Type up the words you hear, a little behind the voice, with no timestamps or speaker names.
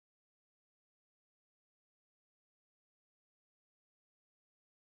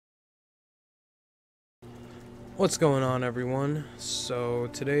What's going on, everyone? So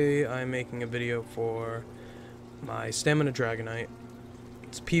today I'm making a video for my Stamina Dragonite.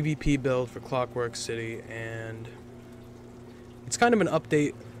 It's a PvP build for Clockwork City, and it's kind of an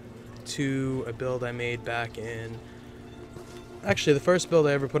update to a build I made back in, actually the first build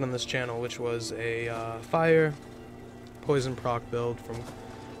I ever put on this channel, which was a fire poison proc build from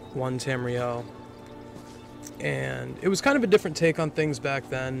one Tamriel. And it was kind of a different take on things back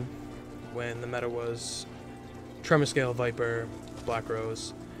then when the meta was Tremor Scale, Viper, Black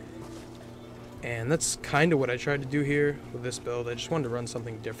Rose. And that's kind of what I tried to do here with this build. I just wanted to run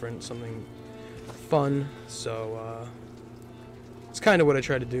something different, something fun. So it's kind of what I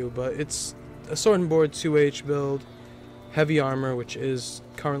tried to do, but it's a sword and board 2H build, heavy armor, which is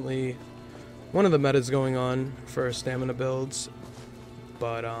currently one of the metas going on for stamina builds.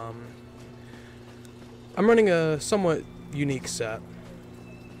 But I'm running a somewhat unique set.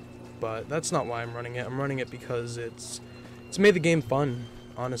 But that's not why I'm running it. I'm running it because it's made the game fun,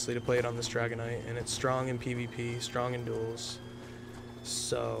 honestly, to play it on this Dragonite, and it's strong in PvP, strong in duels.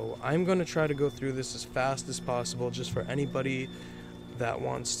 So I'm going to try to go through this as fast as possible, just for anybody that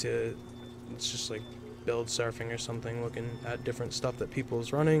wants to, it's just like build surfing or something, looking at different stuff that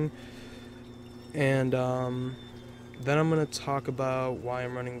people's running. And then I'm going to talk about why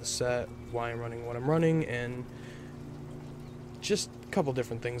I'm running the set, why I'm running what I'm running, and just a couple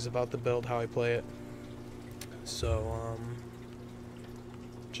different things about the build, how I play it. So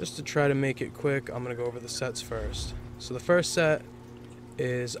just to try to make it quick, I'm going to go over the sets first. So the first set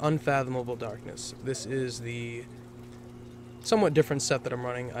is Unfathomable Darkness. This is the somewhat different set that I'm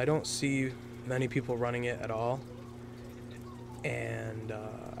running. I don't see many people running it at all. And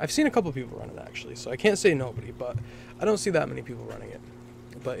I've seen a couple people run it, actually, so I can't say nobody, but I don't see that many people running it.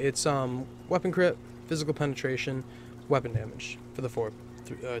 But it's weapon crit, physical penetration, weapon damage for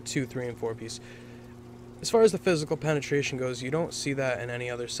the 2, 3, and 4 piece. As far as the physical penetration goes, you don't see that in any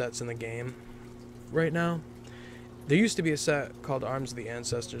other sets in the game right now. There used to be a set called Arms of the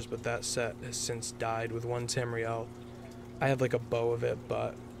Ancestors, but that set has since died with one Tamriel. I have like a bow of it,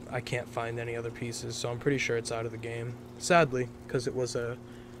 but I can't find any other pieces, so I'm pretty sure it's out of the game. Sadly, because it was a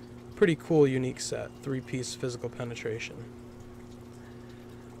pretty cool, unique set, 3-piece physical penetration.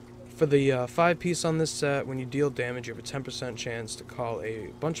 For the 5-piece on this set, when you deal damage, you have a 10% chance to call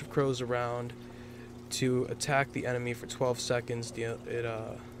a bunch of crows around to attack the enemy for 12 seconds.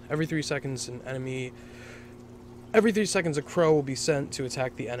 Every 3 seconds, every 3 seconds, a crow will be sent to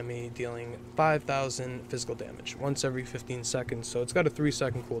attack the enemy, dealing 5,000 physical damage once every 15 seconds. So it's got a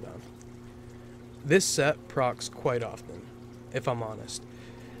 3-second cooldown. This set procs quite often, if I'm honest.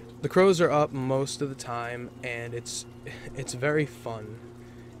 The crows are up most of the time, and it's very fun.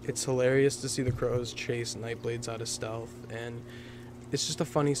 It's hilarious to see the crows chase Nightblades out of stealth, and it's just a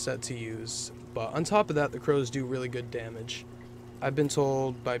funny set to use. But on top of that, the crows do really good damage. I've been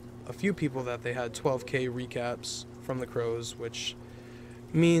told by a few people that they had 12k recaps from the crows, which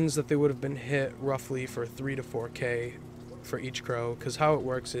means that they would have been hit roughly for 3 to 4k for each crow, because how it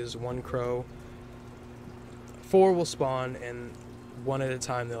works is one crow, 4 will spawn, and one at a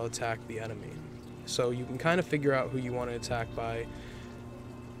time they'll attack the enemy. So you can kind of figure out who you want to attack by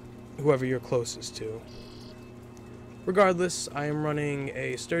whoever you're closest to. Regardless, I am running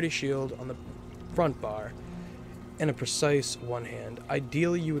a sturdy shield on the front bar and a precise one-hand.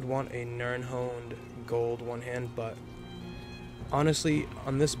 Ideally, you would want a Nirnhoned gold one-hand, but honestly,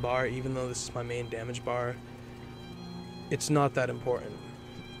 on this bar, even though this is my main damage bar, it's not that important.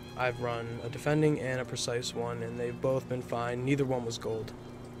 I've run a defending and a precise one, and they've both been fine. Neither one was gold.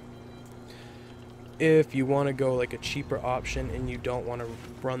 If you want to go like a cheaper option and you don't want to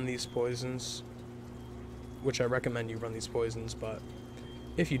run these poisons, which I recommend you run these poisons, but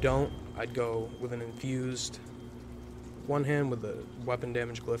if you don't, I'd go with an infused one hand with a weapon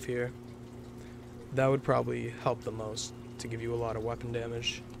damage glyph here. That would probably help the most to give you a lot of weapon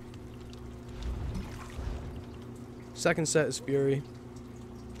damage. Second set is Fury.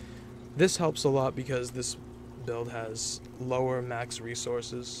 This helps a lot because this build has lower max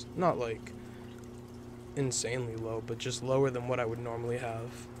resources, not like insanely low, but just lower than what I would normally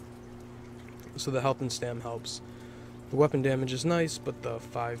have. So the health and stam helps. The weapon damage is nice, but the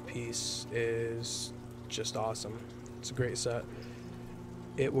 5-piece is just awesome. It's a great set.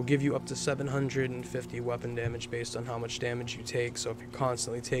 It will give you up to 750 weapon damage based on how much damage you take, so if you're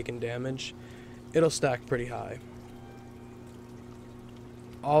constantly taking damage, it'll stack pretty high.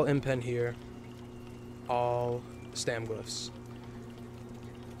 All impen here, all stam glyphs.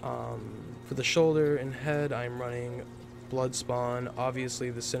 For the shoulder and head, I'm running Blood Spawn.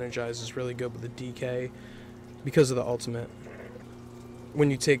 Obviously, the Synergize is really good with the DK because of the ultimate. When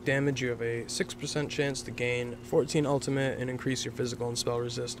you take damage, you have a 6% chance to gain 14 ultimate and increase your physical and spell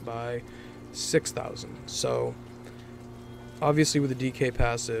resist by 6,000. So, obviously with the DK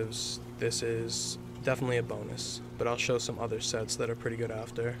passives, this is definitely a bonus, but I'll show some other sets that are pretty good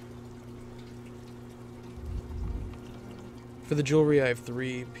after. For the jewelry, I have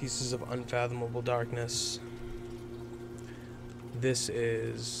 3 pieces of Unfathomable Darkness. This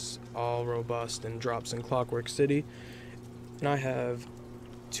is all robust and drops in Clockwork City. And I have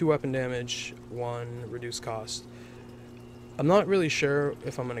 2 weapon damage, 1 reduced cost. I'm not really sure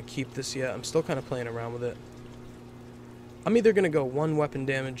if I'm going to keep this yet. I'm still kind of playing around with it. I'm either going to go 1 weapon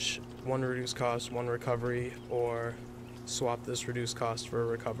damage, 1 reduced cost, 1 recovery, or swap this reduced cost for a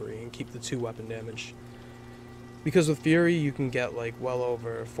recovery and keep the 2 weapon damage. Because with Fury, you can get like well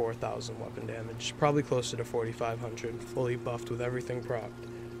over 4,000 weapon damage, probably closer to 4,500, fully buffed with everything procced.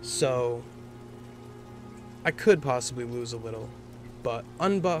 So, I could possibly lose a little, but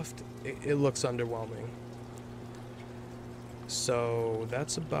unbuffed, it looks underwhelming. So,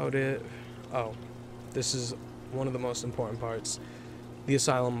 that's about it. Oh, this is one of the most important parts, the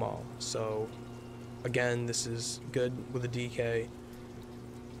Asylum Maul. So, again, this is good with a DK.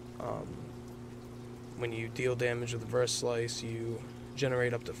 When you deal damage with the Verse Slice, you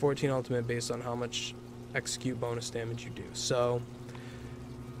generate up to 14 ultimate based on how much execute bonus damage you do. So,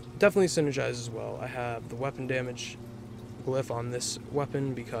 definitely synergizes well. I have the weapon damage glyph on this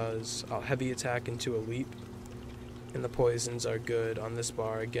weapon because I'll heavy attack into a leap, and the poisons are good on this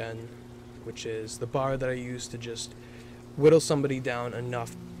bar again, which is the bar that I use to just whittle somebody down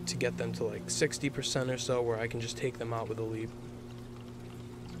enough to get them to like 60% or so where I can just take them out with a leap.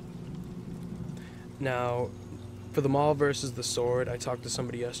 Now, for the Maul versus the Sword, I talked to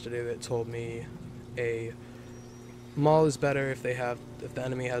somebody yesterday that told me a Maul is better if the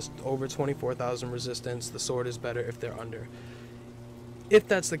enemy has over 24,000 resistance. The Sword is better if they're under. If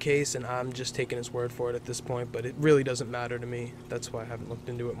that's the case, and I'm just taking his word for it at this point, but it really doesn't matter to me. That's why I haven't looked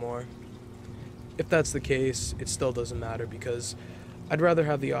into it more. If that's the case, it still doesn't matter because I'd rather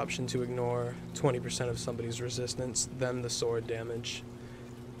have the option to ignore 20% of somebody's resistance than the sword damage.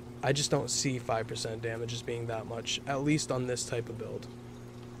 I just don't see 5% damage as being that much, at least on this type of build.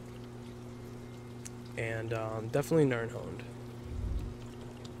 And definitely Nirnhoned.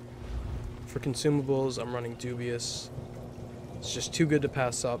 For consumables, I'm running Dubious. It's just too good to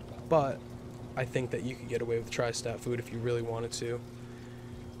pass up, but I think that you could get away with Tri-Stat Food if you really wanted to.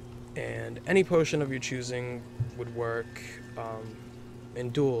 And any potion of your choosing would work in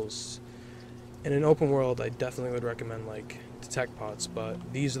duels. In an open world, I definitely would recommend like Detect Pots, but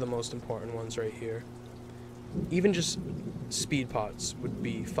these are the most important ones right here. Even just speed pots would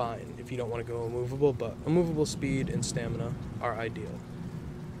be fine if you don't want to go immovable, but immovable speed and stamina are ideal.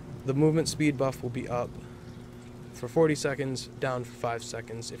 The movement speed buff will be up for 40 seconds, down for 5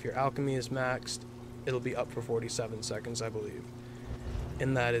 seconds. If your alchemy is maxed, it'll be up for 47 seconds, I believe.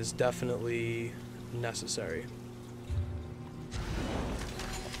 And that is definitely necessary.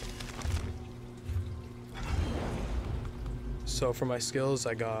 So for my skills,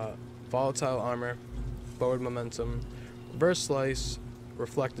 I got Volatile Armor, Forward Momentum, Reverse Slice,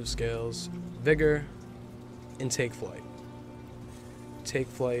 Reflective Scales, Vigor, and Take Flight. Take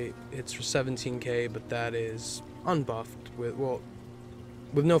Flight hits for 17k, but that is unbuffed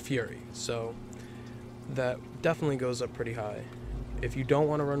with no Fury, so that definitely goes up pretty high. If you don't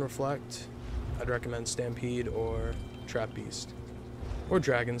want to run Reflect, I'd recommend Stampede or Trap Beast. Or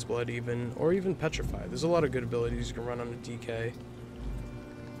Dragon's Blood even, or even Petrify. There's a lot of good abilities you can run on a DK.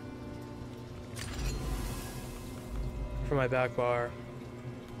 For my back bar,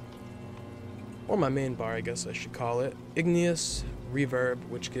 or my main bar I guess I should call it, Igneous Reverb,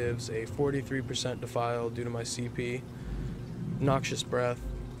 which gives a 43% defile due to my CP, Noxious Breath,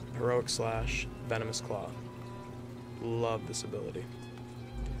 Heroic Slash, Venomous Claw. Love this ability.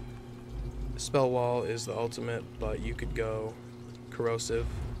 Spell Wall is the ultimate, but you could go Corrosive,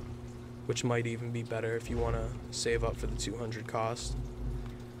 which might even be better if you want to save up for the 200 cost.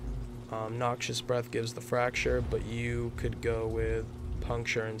 Noxious Breath gives the Fracture, but you could go with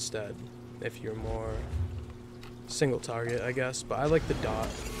Puncture instead if you're more single target, I guess. But I like the dot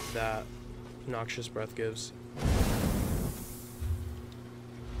that Noxious Breath gives.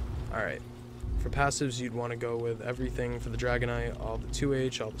 Alright, for passives you'd want to go with everything for the Dragonite, all the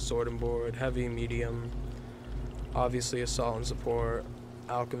 2H, all the Sword and Board, Heavy, Medium, obviously Assault and Support,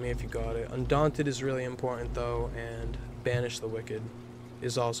 Alchemy if you got it. Undaunted is really important though, and Banish the Wicked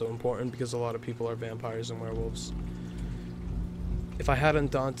is also important because a lot of people are vampires and werewolves. If I had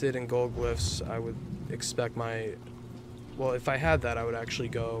Undaunted and Gold Glyphs, I would expect if I had that, I would actually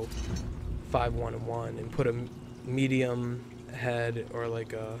go 5-1-1 and put a medium head, or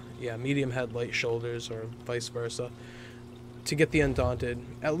like medium head, light shoulders, or vice versa. To get the Undaunted,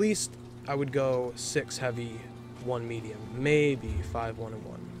 at least I would go 6 heavy, 1 medium, maybe 5 1 and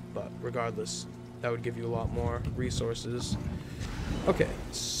 1, but regardless, that would give you a lot more resources. Okay,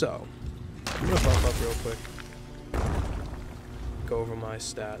 so I'm gonna buff up real quick, go over my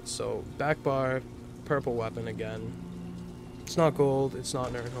stats. So back bar, purple weapon again. It's not gold, it's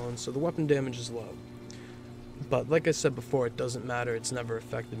not Nerdhorn, so the weapon damage is low. But like I said before, it doesn't matter, it's never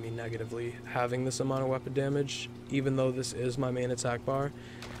affected me negatively having this amount of weapon damage, even though this is my main attack bar.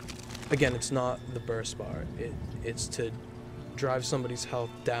 Again, it's not the burst bar, it's to drive somebody's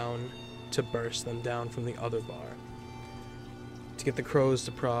health down, to burst them down from the other bar. To get the crows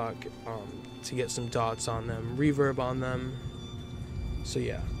to proc, to get some dots on them, reverb on them. So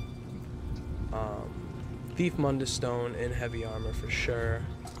yeah. Thief Mundus Stone in heavy armor for sure.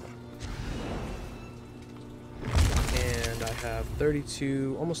 And I have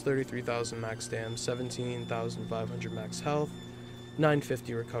 32, almost 33,000 max dam, 17,500 max health,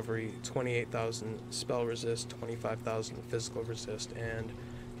 950 recovery, 28,000 spell resist, 25,000 physical resist, and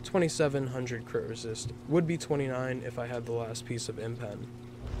 2,700 crit resist. Would be 29 if I had the last piece of impen.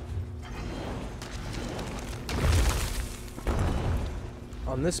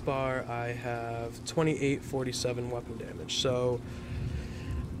 On this bar, I have 2847 weapon damage. So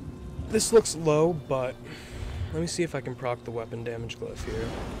this looks low, but let me see if I can proc the weapon damage glyph here.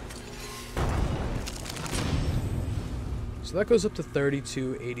 So that goes up to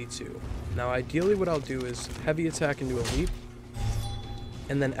 3282. Now ideally what I'll do is heavy attack into a leap,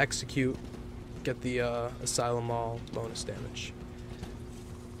 and then execute, get the Asylum Maul bonus damage.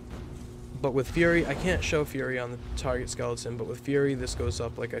 But with Fury, I can't show Fury on the target skeleton, but with Fury this goes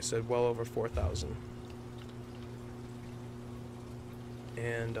up, like I said, well over 4,000.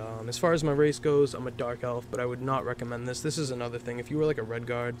 And as far as my race goes, I'm a Dark Elf, but I would not recommend this. This is another thing. If you were like a Red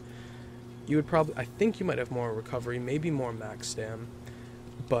Guard, you would probably, I think you might have more recovery, maybe more max stam.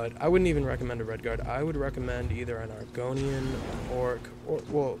 But I wouldn't even recommend a Red Guard. I would recommend either an Argonian, Orc, or,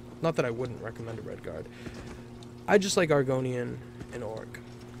 well, not that I wouldn't recommend a Red Guard. I just like Argonian and Orc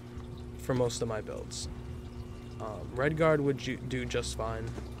for most of my builds. Red Guard would do just fine.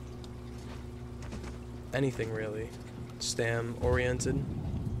 Anything really. Stam oriented.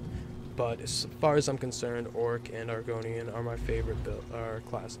 But as far as I'm concerned, Orc and Argonian are my favorite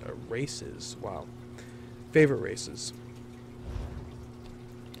races. Wow. Favorite races.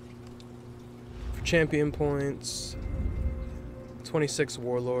 For champion points, 26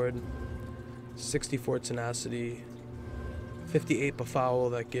 Warlord, 64 Tenacity, 58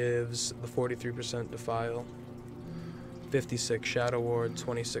 Befoul, that gives the 43% Defile, 56 Shadow Ward,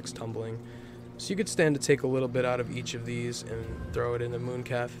 26 Tumbling. So you could stand to take a little bit out of each of these and throw it into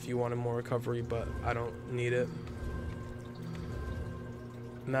Mooncalf if you wanted more recovery, but I don't need it.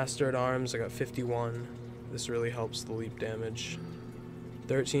 Master at Arms, I got 51. This really helps the leap damage.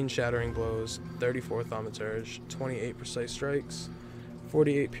 13 Shattering Blows, 34 Thaumaturge, 28 Precise Strikes,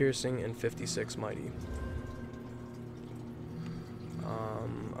 48 Piercing, and 56 Mighty.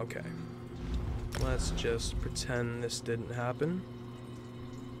 Okay. Let's just pretend this didn't happen.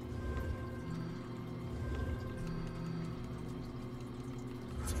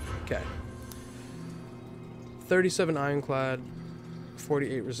 Okay. 37 Ironclad,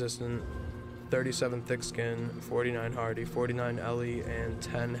 48 Resistant, 37 Thick Skin, 49 Hardy, 49 Ellie, and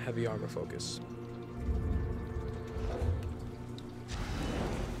 10 Heavy Armor Focus.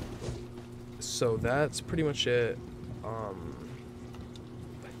 So that's pretty much it.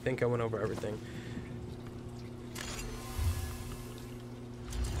 I think I went over everything.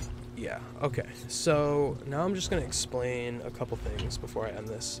 Yeah, okay. So now I'm just going to explain a couple things before I end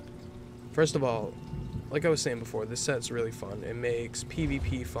this. First of all, like I was saying before, this set's really fun. It makes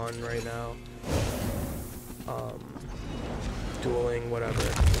PvP fun right now. Dueling, whatever.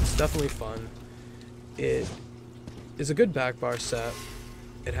 It's definitely fun. It is a good backbar set.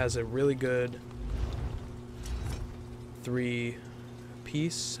 It has a really good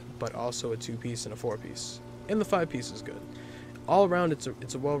 3-piece, but also a 2-piece and a 4-piece. And the 5-piece is good. All around, it's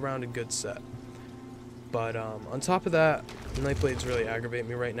a well-rounded, good set. But on top of that, Nightblades really aggravate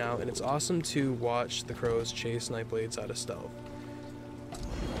me right now, and it's awesome to watch the crows chase Nightblades out of stealth.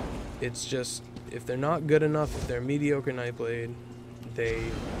 It's just, if they're not good enough, if they're mediocre Nightblade, they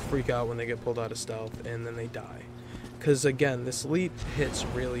freak out when they get pulled out of stealth, and then they die. Because again, this leap hits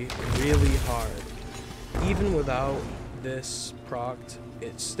really, really hard. Even without this procced,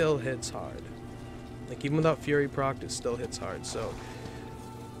 it still hits hard. Like, even without Fury procced, it still hits hard. So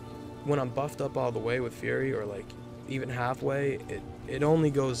when I'm buffed up all the way with Fury, or like even halfway, it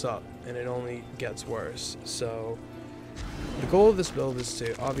only goes up and it only gets worse. So The goal of this build is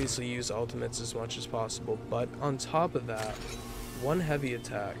to obviously use ultimates as much as possible, but on top of that, one heavy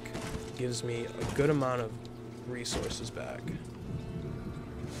attack gives me a good amount of resources back.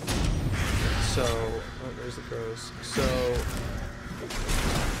 So, oh, there's the crows. So,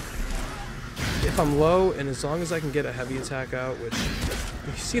 if I'm low, and as long as I can get a heavy attack out, which,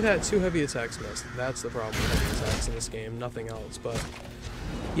 you see that 2 heavy attacks missed, that's the problem with heavy attacks in this game, nothing else. But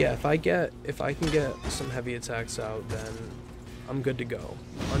yeah, if I can get some heavy attacks out, then I'm good to go.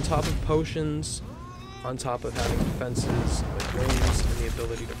 On top of potions, on top of having defenses like wings and the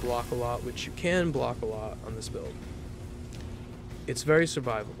ability to block a lot, which you can block a lot on this build, it's very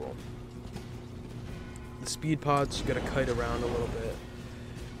survivable. The speed pods, you gotta kite around a little bit.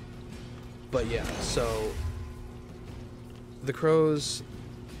 But yeah, so the crows,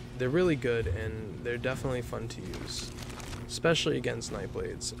 they're really good and they're definitely fun to use, especially against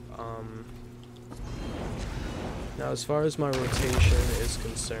Nightblades. Now as far as my rotation is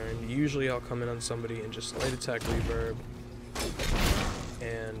concerned, usually I'll come in on somebody and just light attack reverb,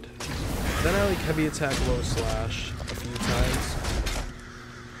 and then I like heavy attack low slash a few times.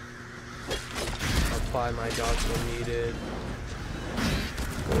 Apply my dots when needed.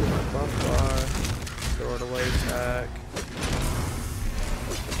 Go to my buff bar, throw it a light attack.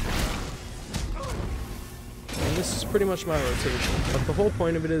 And this is pretty much my rotation. But the whole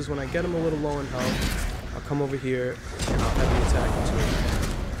point of it is when I get them a little low in health, I'll come over here and I'll heavy attack into them.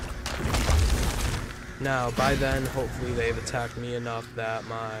 Now, by then, hopefully they've attacked me enough that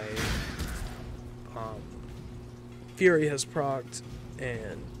my Fury has procced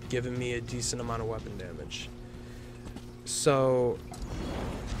and given me a decent amount of weapon damage. So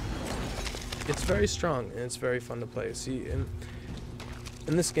it's very strong and it's very fun to play. See, in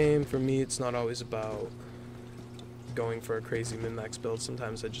this game, for me, it's not always about going for a crazy min-max build.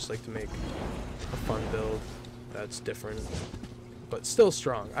 Sometimes I just like to make a fun build that's different, but still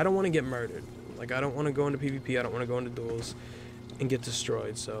strong. I don't want to get murdered. Like, I don't want to go into PvP, I don't want to go into duels and get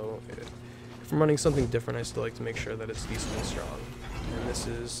destroyed. So if I'm running something different, I still like to make sure that it's decently strong. And this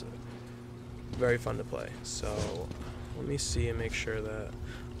is very fun to play. So let me see and make sure that,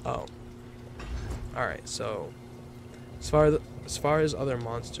 oh, alright, so as far as other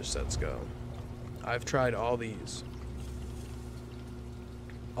monster sets go, I've tried all these.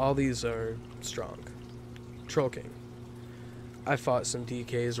 All these are strong. Troll King. I fought some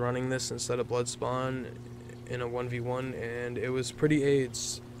DKs running this instead of Bloodspawn in a 1v1, and it was pretty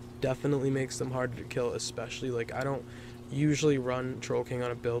AIDS. Definitely makes them harder to kill, especially, like, I don't usually run Troll King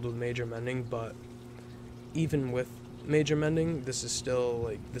on a build with Major Mending, but even with Major Mending, this is still,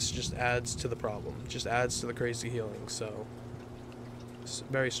 like, this just adds to the problem. Just adds to the crazy healing, so it's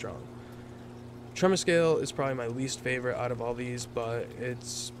very strong. Tremor Scale is probably my least favorite out of all these, but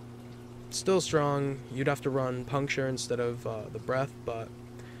it's still strong. You'd have to run Puncture instead of the Breath, but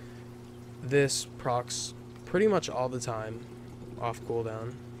this procs pretty much all the time off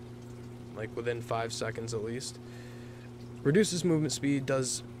cooldown, like within 5 seconds at least. Reduces movement speed,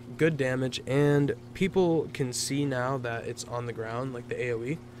 does good damage, and people can see now that it's on the ground, like the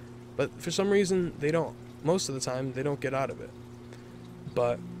AoE, but for some reason they don't, most of the time they don't get out of it.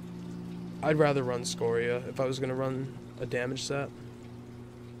 But I'd rather run Scoria if I was going to run a damage set.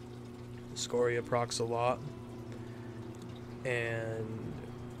 Scoria procs a lot, and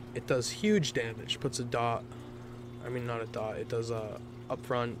it does huge damage. Puts a dot, I mean not a dot, it does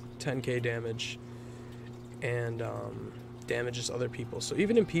upfront 10k damage, and damages other people. So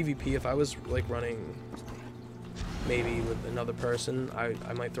even in PvP, if I was like running maybe with another person,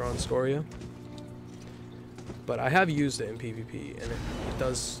 I might throw on Scoria. But I have used it in PvP, and it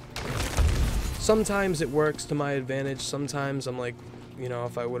does. Sometimes it works to my advantage. Sometimes I'm like, you know,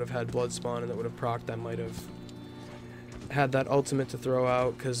 if I would have had Bloodspawn and it would have procced, I might have had that ultimate to throw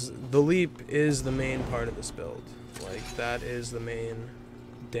out, because the leap is the main part of this build. Like, that is the main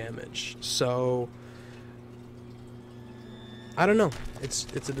damage. So I don't know. It's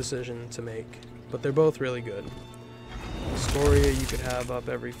a decision to make, but they're both really good. Scoria you could have up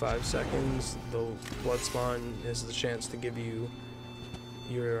every 5 seconds. The Bloodspawn is the chance to give you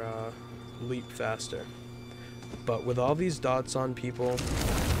your leap faster. But with all these dots on people,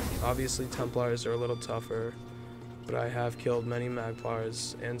 obviously Templars are a little tougher, but I have killed many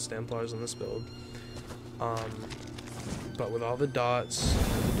Magplars and Stamplars on this build. But with all the dots,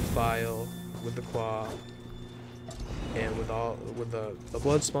 with the Defile, with the Claw, and with the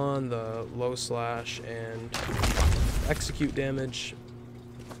Bloodspawn, the low slash, and execute damage,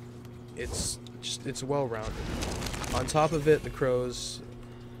 it's well rounded. On top of it, the crows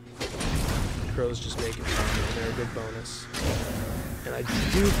just make it fun, and they're a good bonus. And I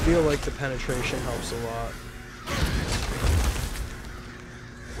do feel like the penetration helps a lot.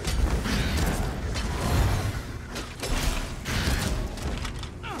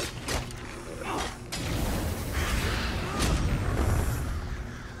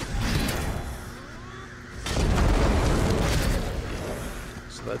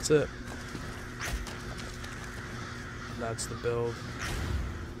 that's it. That's the build.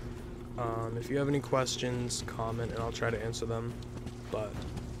 If you have any questions, comment and I'll try to answer them. But,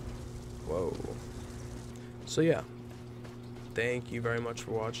 whoa. So yeah, thank you very much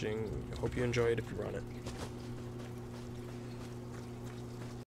for watching. Hope you enjoy it if you run it.